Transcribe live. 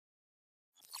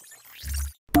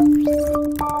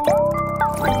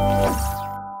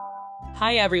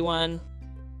Hi everyone!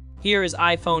 Here is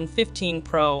iPhone 15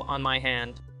 Pro on my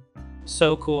hand.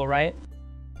 So cool, right?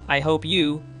 I hope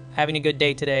you having a good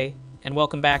day today, and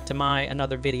welcome back to my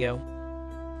another video.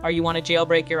 Are you want to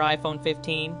jailbreak your iPhone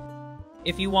 15?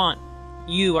 If you want,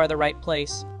 you are the right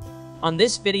place. On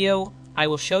this video, I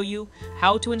will show you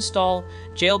how to install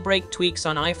jailbreak tweaks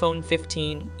on iPhone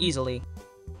 15 easily.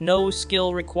 No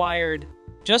skill required.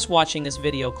 Just watching this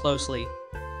video closely.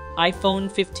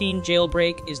 iPhone 15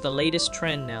 jailbreak is the latest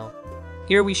trend now.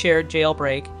 Here we share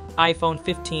jailbreak, iPhone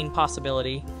 15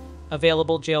 possibility,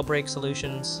 available jailbreak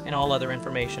solutions, and all other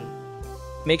information.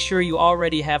 Make sure you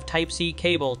already have Type-C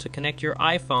cable to connect your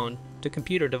iPhone to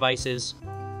computer devices.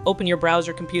 Open your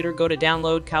browser computer, go to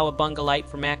download Cowabunga Lite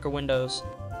for Mac or Windows.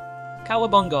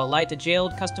 Cowabunga Lite, a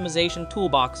jailed customization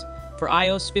toolbox for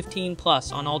iOS 15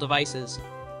 Plus on all devices.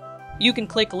 You can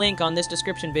click link on this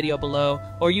description video below,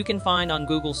 or you can find on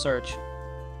Google search.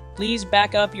 Please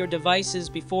back up your devices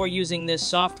before using this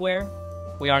software.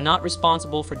 We are not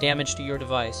responsible for damage to your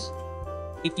device.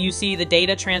 If you see the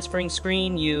data transferring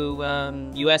screen,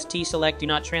 UST select do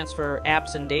not transfer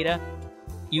apps and data.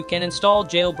 You can install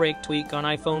jailbreak tweak on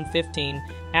iPhone 15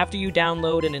 after you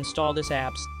download and install this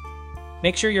apps.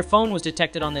 Make sure your phone was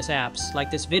detected on this apps, like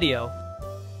this video.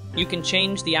 You can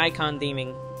change the icon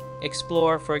theming.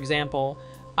 Explore, for example,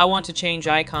 I want to change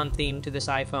icon theme to this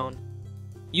iPhone.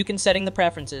 You can setting the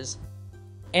preferences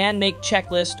and make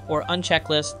checklist or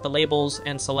unchecklist the labels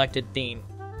and selected theme.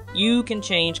 You can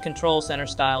change control center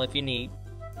style if you need.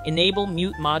 Enable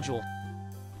mute module.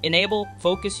 Enable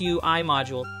focus UI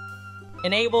module.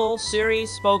 Enable Siri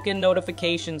spoken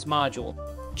notifications module.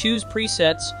 Choose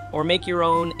presets or make your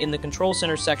own in the control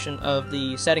center section of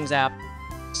the settings app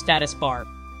status bar.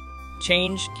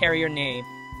 Change carrier name.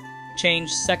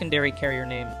 Change secondary carrier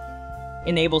name.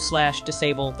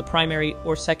 Enable/disable the primary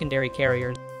or secondary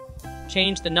carriers.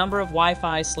 Change the number of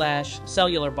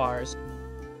Wi-Fi/cellular bars.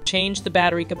 Change the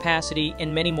battery capacity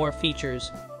and many more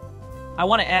features. I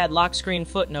want to add lock screen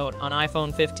footnote on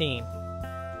iPhone 15.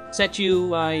 Set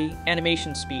UI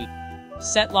animation speed.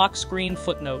 Set lock screen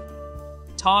footnote.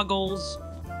 Toggles.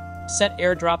 Set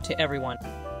airdrop to everyone.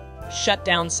 Shut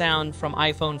down sound from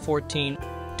iPhone 14.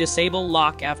 Disable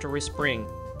lock after respring.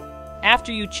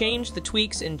 After you change the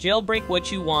tweaks and jailbreak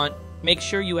what you want, make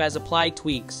sure you has applied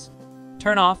tweaks.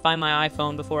 Turn off Find My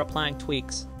iPhone before applying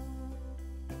tweaks.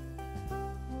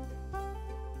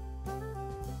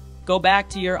 Go back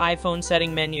to your iPhone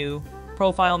setting menu,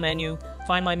 profile menu,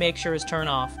 Find My make sure is turn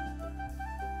off.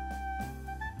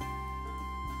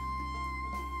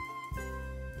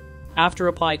 After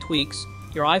apply tweaks,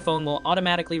 your iPhone will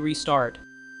automatically restart.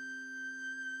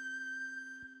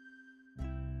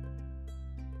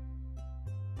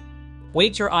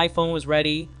 Wait your iPhone was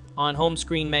ready on home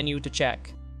screen menu to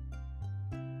check.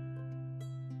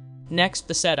 Next,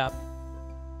 the setup.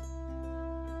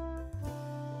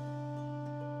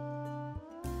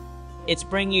 It's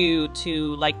bring you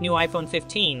to like new iPhone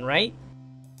 15, right?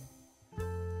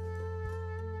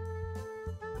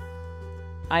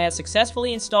 I have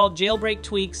successfully installed jailbreak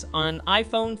tweaks on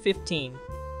iPhone 15.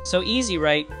 So easy,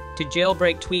 right, to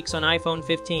jailbreak tweaks on iPhone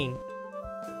 15.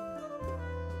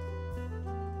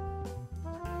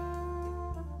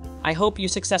 I hope you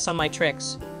success on my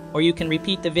tricks, or you can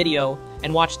repeat the video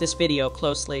and watch this video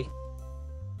closely.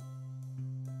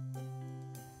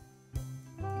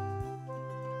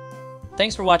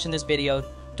 Thanks for watching this video.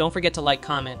 Don't forget to like,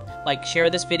 comment,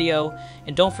 share this video,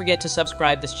 and don't forget to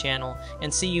subscribe this channel,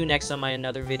 and see you next on my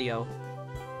another video.